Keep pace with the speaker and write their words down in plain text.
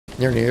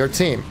You're near your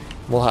team.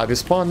 We'll have you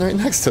spawn right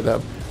next to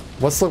them.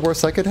 What's the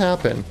worst that could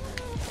happen?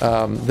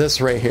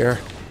 This right here.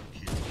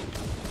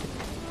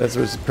 This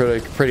was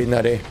pretty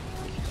nutty.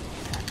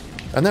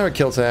 Another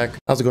kill tag.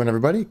 How's it going,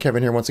 everybody?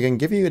 Kevin here once again,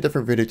 giving you a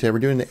different video today. We're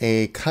doing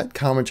a cut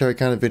commentary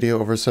kind of video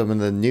over some of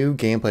the new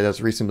gameplay that's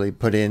recently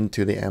put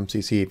into the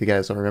MCC. If you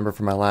guys don't remember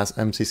from my last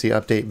MCC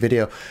update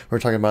video, we're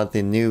talking about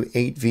the new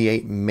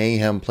 8v8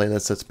 Mayhem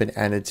playlist that's been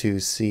added to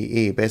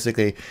CE.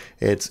 Basically,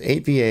 it's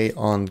 8v8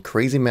 on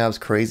crazy maps,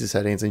 crazy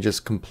settings, and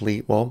just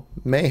complete, well,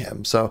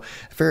 mayhem. So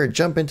I figured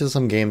jump into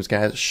some games,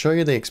 guys, show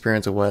you the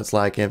experience of what it's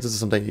like, and if this is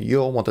something that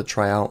you'll want to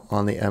try out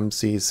on the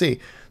MCC.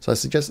 So I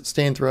suggest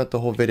staying throughout the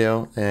whole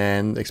video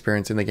and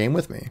experiencing the game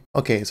with me.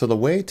 Okay, so the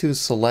way to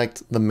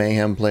select the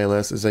Mayhem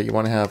playlist is that you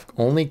want to have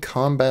only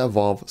Combat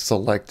Evolve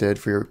selected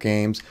for your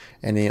games,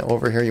 and then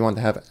over here you want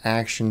to have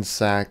Action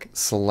Sack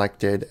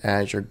selected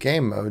as your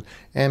game mode,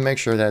 and make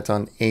sure that's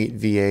on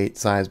 8v8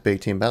 size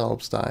Big Team Battle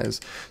size,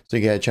 so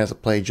you get a chance to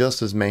play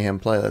just as Mayhem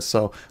playlist.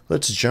 So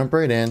let's jump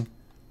right in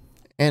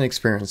and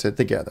experience it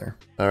together.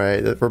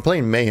 Alright, we're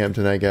playing Mayhem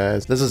tonight,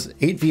 guys. This is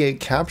 8v8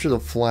 Capture the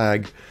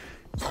Flag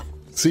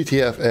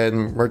CTF,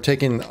 and we're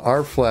taking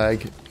our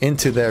flag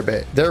into their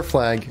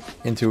flag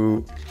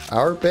into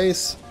our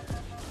base,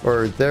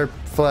 or their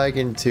flag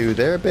into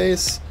their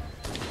base,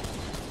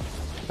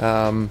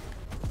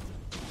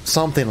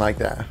 something like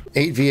that.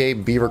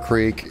 8v8 Beaver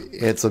Creek.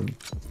 It's a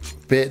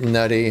bit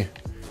nutty.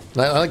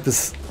 I like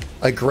this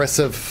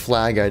aggressive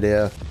flag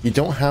idea. You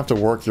don't have to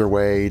work your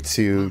way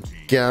to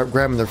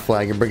grabbing their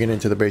flag and bring it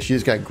into the base. You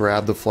just gotta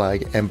grab the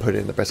flag and put it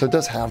in the base. So it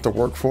does have to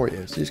work for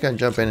you. So you just gotta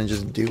jump in and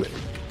just do it.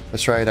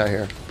 Let's try it out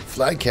here.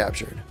 Flag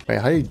captured.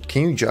 Wait,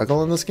 can you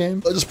juggle in this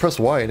game? I'll just press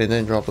Y and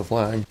then drop the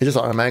flag. It just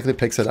automatically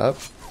picks it up.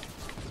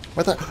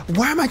 What the?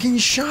 Why am I getting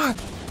shot?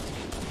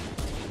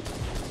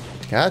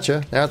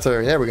 Gotcha.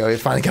 There we go. We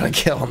finally got a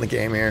kill on the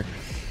game here.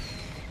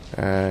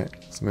 Alright,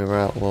 let's move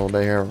out a little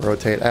bit here.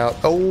 Rotate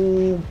out.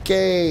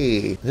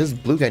 Okay. This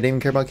blue guy didn't even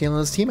care about killing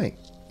his teammate.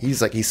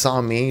 He's like, he saw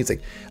me. He's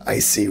like, I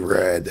see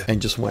red.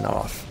 And just went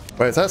off.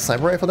 Wait, is that a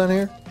sniper rifle down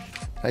here?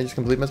 I just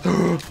completely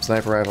missed.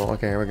 Sniper rifle.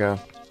 Okay, here we go.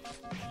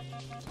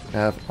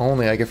 If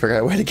only I could figure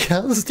out a way to get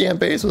out of this damn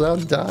base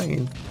without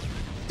dying.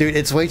 Dude,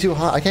 it's way too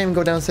hot. I can't even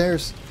go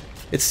downstairs.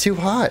 It's too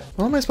hot.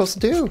 What am I supposed to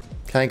do?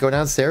 Can I go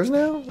downstairs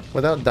now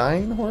without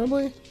dying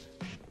horribly?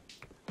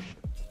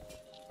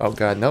 Oh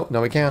god, nope.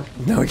 No, we can't.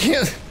 No, we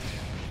can't.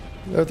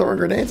 They're throwing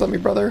grenades on me,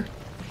 brother.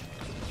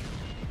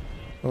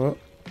 Oh,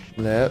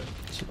 left.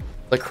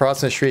 Like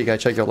crossing the street, you gotta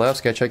check your lefts,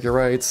 gotta check your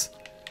rights.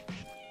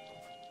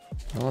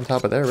 Oh, on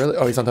top of there, really?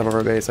 Oh, he's on top of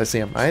our base. I see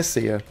him. I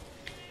see you.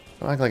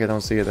 Don't act like I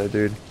don't see you there,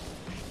 dude.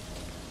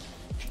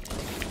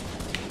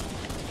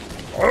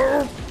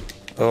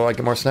 Oh, I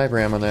get more sniper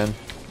ammo then.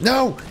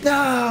 No!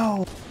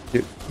 No!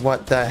 Dude,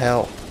 what the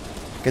hell?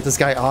 Get this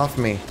guy off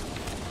me.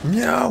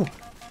 No!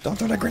 Don't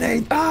throw the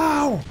grenade.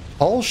 Oh!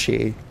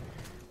 Halsey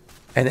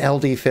and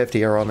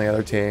LD50 are on the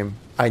other team.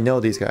 I know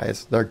these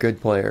guys. They're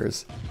good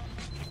players.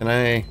 Can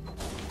I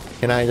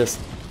just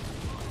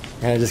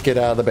get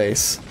out of the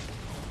base?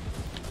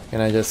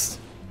 Can I?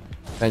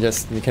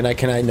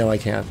 No, I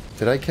can't.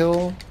 Did I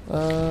kill?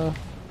 I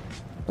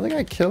think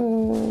I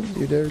killed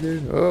you there,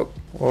 dude.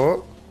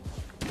 Oh.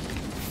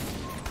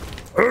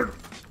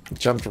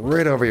 Jumped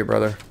right over you,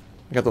 brother.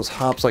 I got those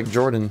hops like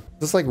Jordan.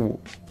 This like,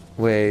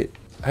 wait,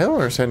 I don't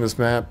understand this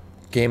map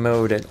game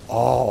mode at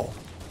all.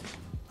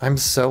 I'm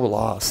so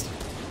lost.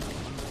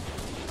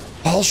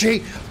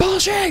 Bullshit!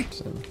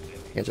 Bullshit!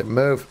 Get you.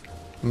 Move.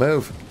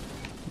 Move.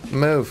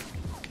 Move.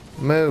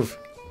 Move.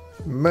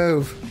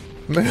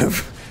 Move.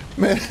 Move.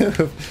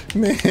 Move.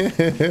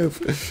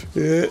 Move.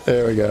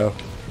 There we go.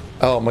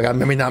 Oh my god,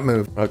 let me not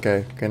move.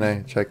 Okay, can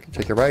I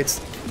check your rights?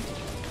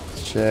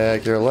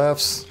 Check your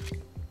lefts.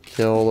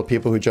 Kill the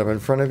people who jump in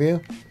front of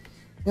you.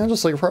 You know,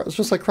 just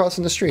like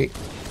crossing the street.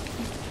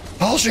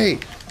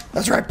 Bullshit!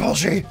 That's right,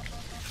 bullshit!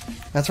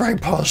 That's right,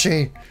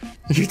 bullshit!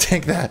 You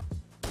take that.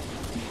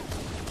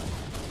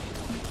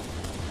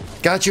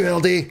 Got you,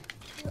 LD.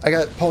 I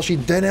got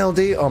bullshit, then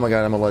LD. Oh my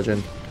god, I'm a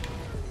legend.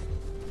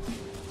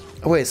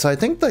 Oh, wait, so I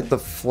think like the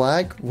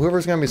flag,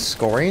 whoever's gonna be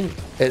scoring,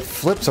 it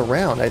flips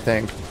around, I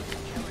think.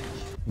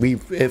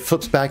 It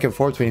flips back and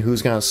forth between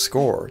who's gonna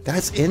score.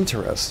 That's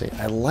interesting.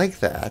 I like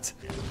that.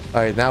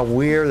 Alright, now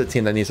we're the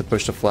team that needs to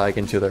push the flag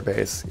into their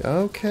base.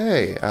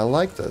 Okay, I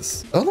like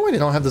this. I don't know why they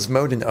don't have this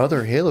mode in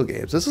other Halo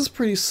games. This is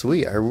pretty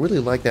sweet. I really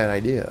like that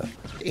idea.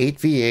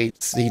 8v8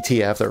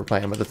 CTF that we're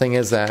playing, but the thing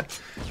is that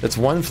it's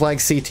one flag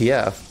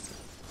CTF,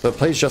 so it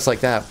plays just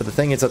like that, but the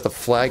thing is that the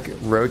flag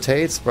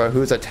rotates for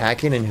who's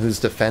attacking and who's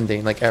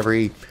defending, like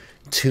every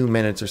 2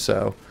 minutes or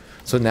so.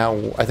 So now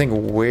I think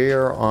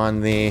we're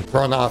on the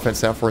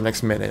offense now for the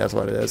next minute. That's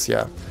what it is,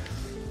 yeah.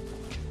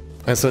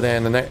 And so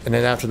then,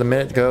 after the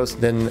minute goes,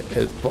 then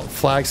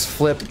flags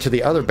flip to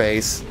the other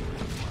base.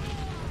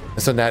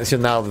 And so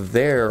now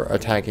they're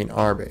attacking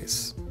our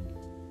base.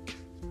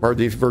 We're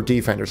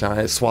defenders now.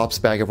 And it swaps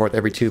back and forth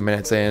every 2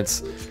 minutes, and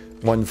it's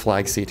one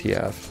flag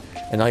CTF.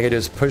 And all you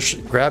gotta do is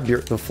grab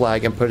the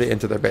flag and put it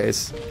into their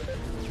base.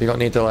 You don't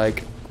need to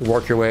like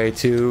work your way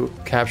to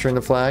capturing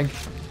the flag.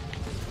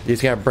 You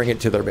just gotta bring it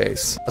to their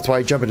base. That's why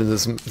I jump into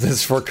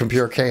this for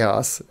pure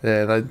chaos.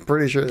 And I'm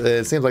pretty sure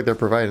it seems like they're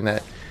providing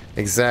that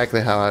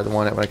exactly how I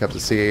want it when it comes to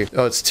CE.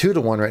 Oh, it's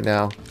 2-1 right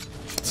now.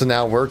 So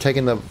now we're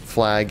taking the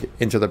flag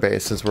into the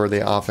base since we're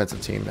the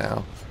offensive team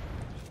now.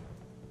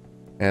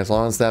 And as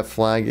long as that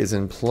flag is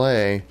in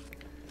play,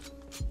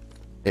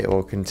 it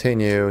will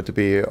continue to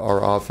be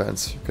our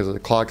offense because the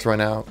clock's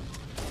run out.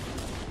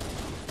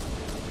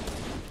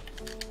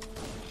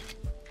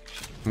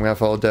 I'm gonna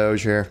follow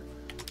Doge here.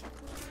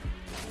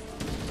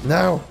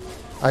 No!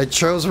 I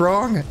chose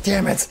wrong!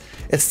 Damn it!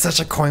 It's such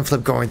a coin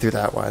flip going through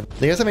that one.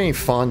 Do you guys have any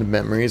fond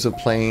memories of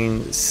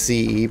playing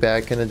CE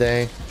back in the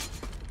day?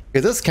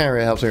 Because this kind of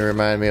really helps me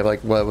remind me of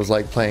like what it was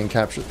like playing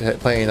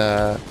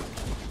Combat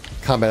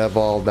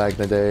Evolved back in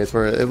the days,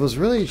 where it was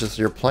really just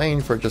you're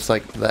playing for just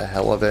like the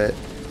hell of it,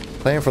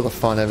 playing for the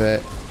fun of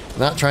it,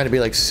 not trying to be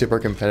like super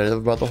competitive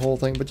about the whole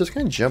thing, but just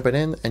kind of jumping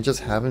in and just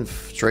having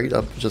straight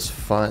up just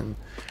fun.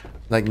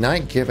 Like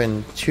not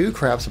giving two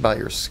craps about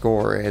your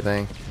score or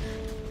anything.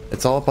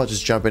 It's all about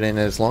just jumping in, and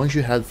as long as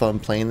you had fun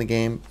playing the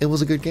game, it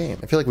was a good game.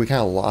 I feel like we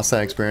kind of lost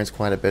that experience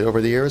quite a bit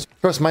over the years.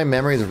 Of course, my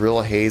memory is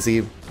real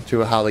hazy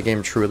to how the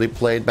game truly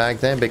played back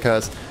then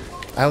because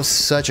I was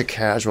such a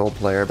casual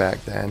player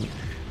back then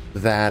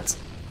that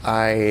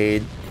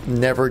I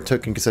never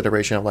took in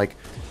consideration of like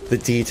the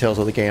details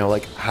of the game,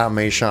 like how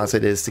many shots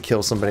it is to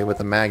kill somebody with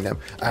a magnum.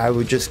 I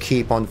would just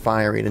keep on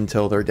firing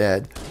until they're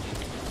dead.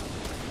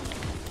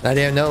 I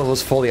didn't know it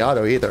was fully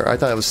auto either. I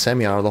thought it was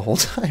semi-auto the whole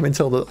time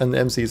until the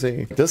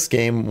MCC. This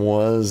game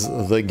was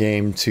the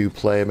game to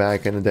play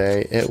back in the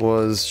day. It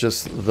was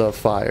just the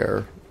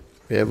fire.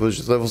 It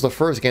was the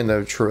first game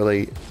to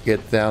truly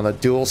get down the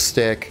dual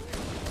stick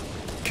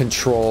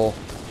control.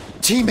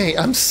 Teammate,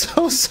 I'm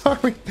so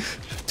sorry.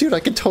 Dude,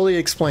 I can totally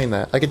explain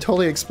that. I can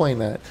totally explain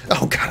that.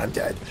 Oh god, I'm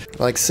dead.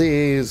 Like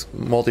CE's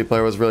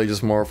multiplayer was really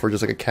just more for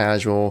just like a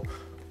casual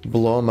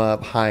blow 'em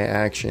up high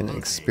action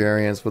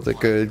experience with a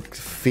good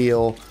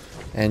feel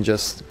and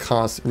just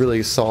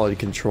really solid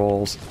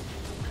controls.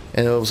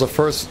 And it was the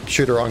first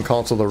shooter on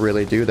console to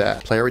really do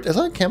that. Is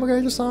that a camel guy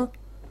I just saw?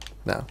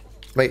 No.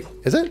 Wait,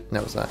 is it? No,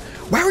 it's not.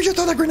 Why would you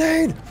throw that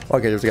grenade?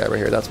 Okay, there's a guy right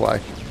here, that's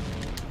why.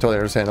 Totally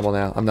understandable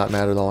now. I'm not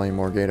mad at all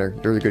anymore, Gator.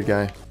 You're a good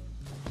guy.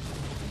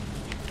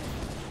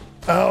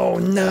 Oh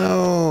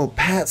no!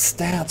 Pat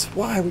Stats,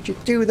 why would you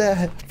do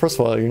that? First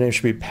of all, your name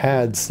should be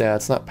Pad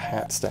Stats, not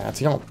Pat Stats.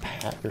 You don't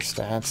pat your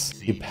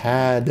stats, you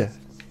pad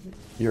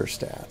your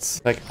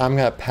stats. Like, I'm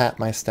gonna pat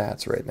my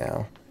stats right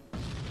now.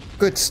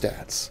 Good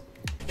stats.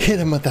 Hit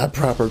him with that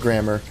proper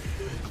grammar.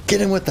 Get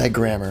him with that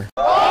grammar.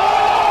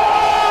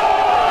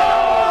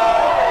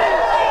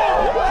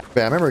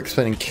 But I remember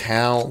spending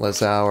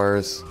countless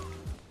hours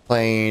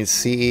playing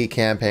CE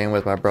campaign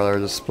with my brother,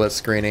 just split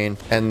screening,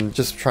 and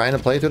just trying to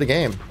play through the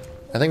game.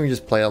 I think we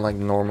just played on like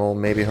normal,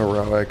 maybe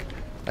heroic.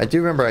 I do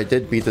remember I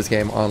did beat this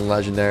game on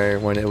legendary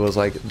when it was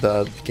like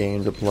the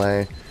game to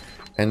play.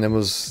 And it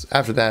was,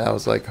 after that I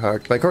was like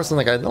hooked. But of course,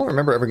 like, I don't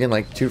remember ever getting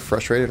like too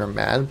frustrated or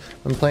mad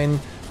when playing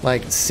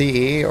like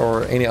CE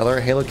or any other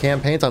Halo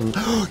campaigns.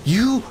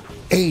 You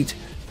ate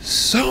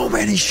so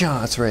many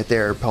shots right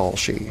there, Paul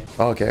Shee.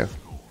 Okay,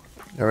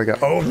 there we go.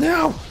 Oh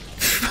no!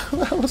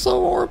 That was so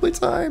horribly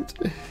timed.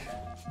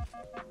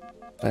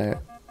 Alright,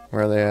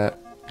 where are they at?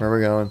 Where are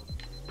we going?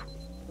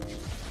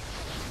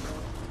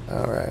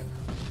 Alright.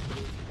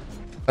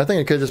 I think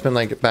it could have just been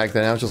like back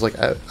then. I was just like,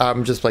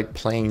 I'm just like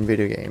playing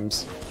video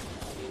games.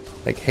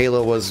 Like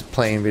Halo was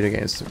playing video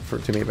games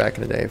to me back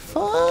in the day.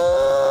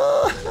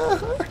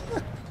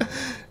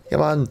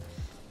 Come on,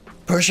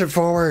 push it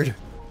forward.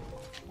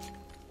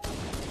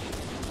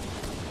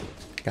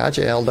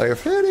 Gotcha, Elder.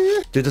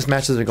 Dude, this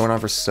match has been going on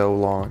for so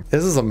long.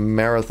 This is a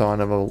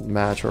marathon of a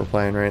match we're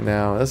playing right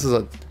now. This is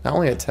not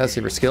only a test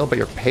of your skill, but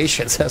your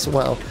patience as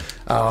well.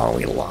 Oh,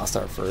 we lost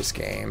our first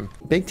game.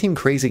 Big Team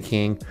Crazy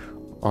King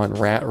on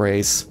Rat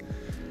Race.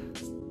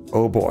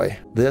 Oh boy,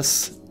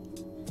 this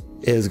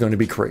is going to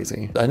be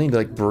crazy. I need to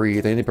like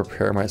breathe. I need to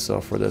prepare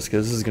myself for this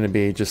because this is going to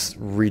be just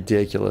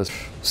ridiculous.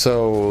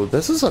 So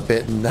this is a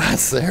bit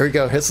nuts. There we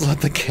go. Let's let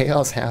the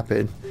chaos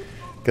happen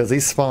because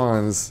these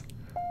spawns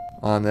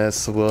on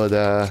this would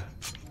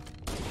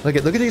look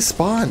at these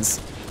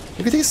spawns.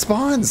 Look at these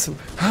spawns.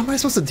 How am I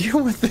supposed to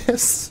deal with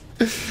this?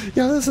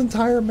 Yeah, this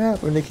entire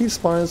map when they keep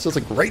spawning, it's just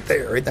like right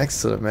there, right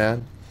next to it,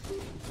 man.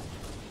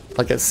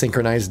 Like a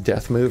synchronized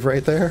death move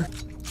right there.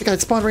 The guy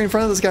spawned right in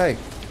front of this guy.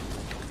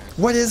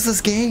 What is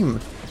this game?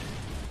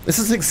 This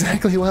is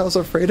exactly what I was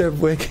afraid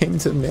of when it came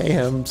to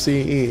Mayhem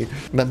CE.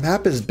 The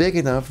map is big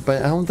enough,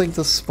 but I don't think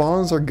the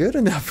spawns are good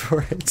enough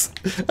for it.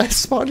 I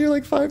spawned here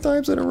like 5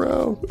 times in a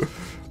row.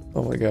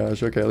 Oh my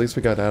gosh, okay, at least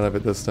we got out of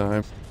it this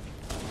time.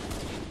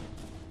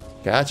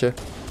 Gotcha.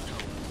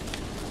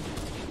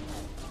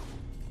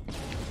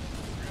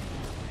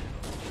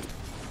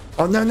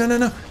 Oh no, no, no,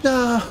 no,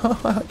 no!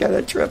 I got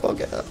a triple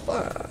kill.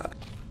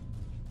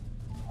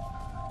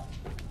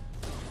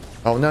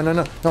 Oh no, no,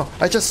 no, no!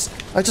 I just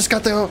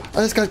got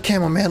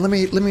camo, man. Let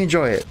me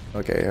enjoy it.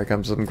 Okay, here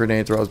comes some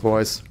grenade throws,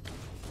 boys.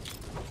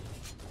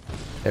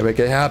 Hey, make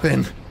it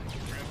happen.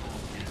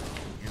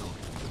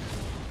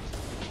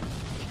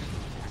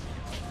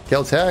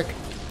 Kill tech.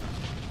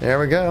 There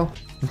we go.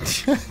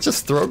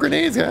 Just throw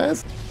grenades,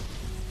 guys.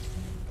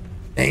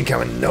 Ain't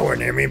coming nowhere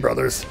near me,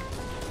 brothers.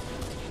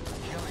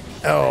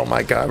 Oh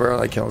my god, we're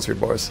only killing 3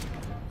 boys.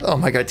 Oh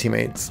my god,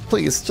 teammates.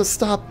 Please, just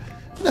stop.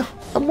 No,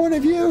 I'm one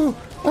of you.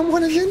 I'm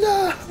one of you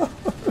now.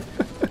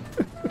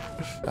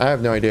 I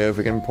have no idea if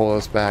we can pull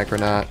this back or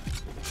not.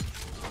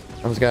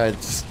 I'm just gonna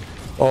just...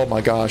 Oh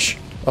my gosh.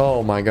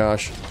 Oh my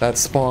gosh. That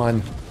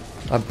spawn.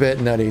 A bit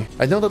nutty.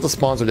 I know that the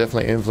spawns are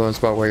definitely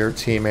influenced by where your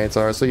teammates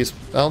are, so I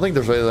don't think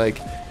there's really like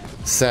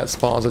set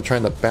spawns of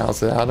trying to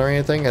bounce it out or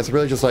anything. It's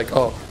really just like,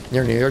 oh,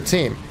 you're near your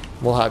team.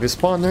 We'll have you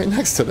spawn right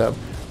next to them.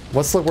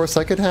 What's the worst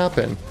that could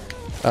happen?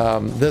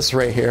 This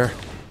right here.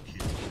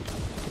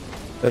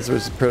 This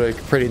was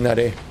pretty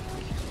nutty.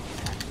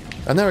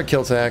 I never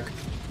kill tech.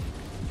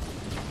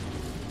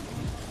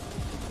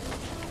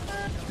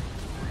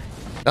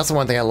 That's the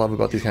one thing I love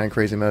about these kind of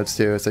crazy modes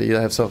too, is that you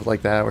have stuff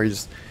like that where you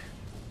just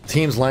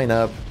teams line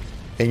up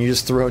and you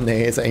just throw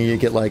nades and you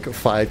get like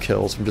 5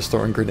 kills from just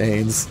throwing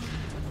grenades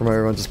from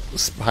everyone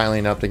just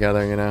piling up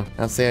together, you know.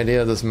 That's the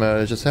idea of this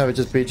mode, is just have it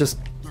just be just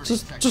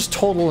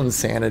total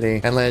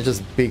insanity and let it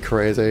just be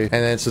crazy, and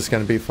then it's just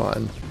gonna be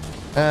fun.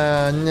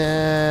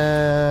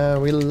 No,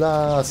 we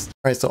lost.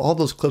 Alright, so all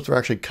those clips were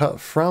actually cut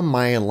from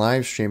my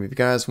live stream. If you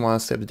guys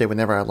want to stay up to date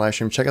whenever I live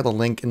stream, check out the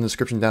link in the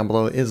description down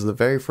below. It is the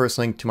very first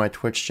link to my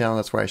Twitch channel.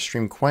 That's where I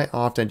stream quite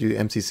often. I do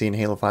MCC and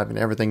Halo 5 and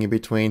everything in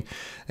between.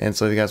 And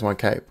so if you guys want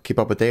to keep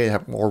up with date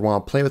or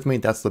want to play with me,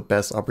 that's the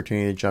best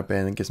opportunity to jump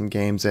in and get some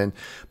games in.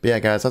 But yeah,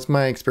 guys, that's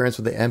my experience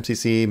with the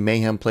MCC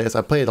Mayhem playlist.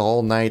 I played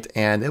all night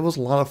and it was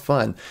a lot of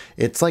fun.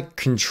 It's like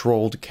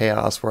controlled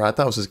chaos, where I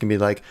thought it was just going to be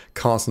like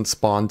constant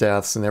spawn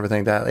deaths and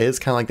everything. That is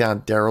kind of like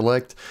that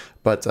Derelict.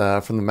 But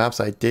from the maps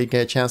I did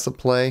get a chance to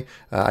play,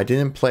 I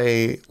didn't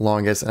play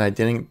Longest, and I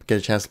didn't get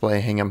a chance to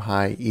play Hingham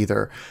High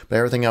either. But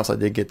everything else I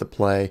did get to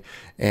play,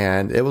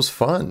 and it was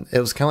fun. It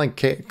was kind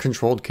of like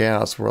controlled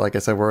chaos, where, like I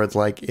said, where it's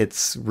like,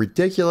 it's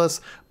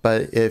ridiculous,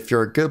 but if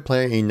you're a good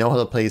player, you know how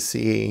to play CE,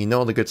 you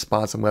know the good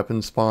spots and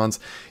weapon spawns,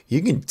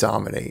 you can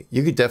dominate.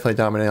 You could definitely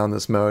dominate on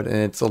this mode, and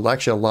it's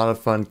actually a lot of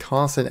fun,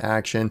 constant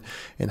action,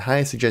 and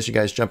highly suggest you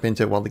guys jump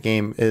into it while the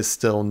game is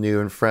still new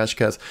and fresh,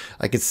 because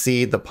I could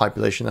see the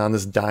population on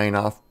this dying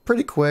off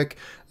pretty quick.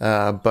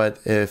 But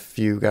if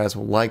you guys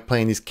like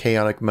playing these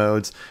chaotic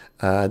modes,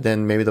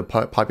 then maybe the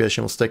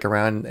population will stick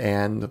around,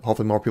 and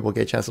hopefully more people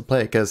get a chance to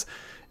play it. Because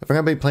if we're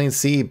gonna be playing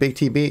C, Big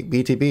TB,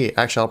 BTB,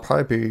 actually I'll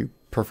probably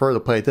prefer to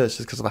play this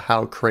just because of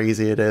how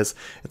crazy it is.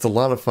 It's a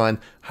lot of fun.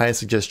 Highly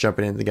suggest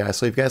jumping into, guys.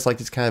 So if you guys like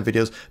these kind of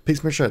videos,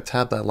 please make sure to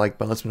tap that like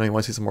button. Let me know you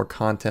want to see some more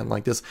content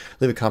like this.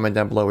 Leave a comment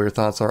down below what your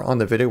thoughts are on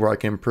the video, where I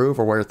can improve,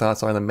 or what your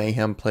thoughts are on the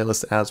Mayhem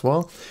playlist as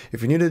well.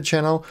 If you're new to the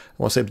channel and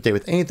want to stay up to date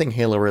with anything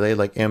Halo related,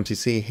 like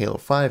MCC, Halo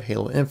 5,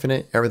 Halo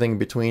Infinite, everything in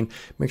between,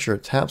 make sure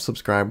to tap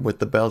subscribe with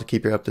the bell to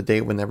keep you up to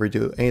date whenever we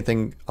do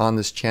anything on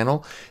this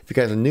channel. If you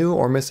guys are new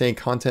or miss any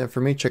content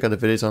from me, check out the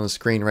videos on the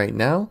screen right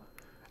now.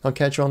 I'll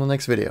catch you on the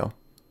next video.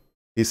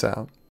 Peace out.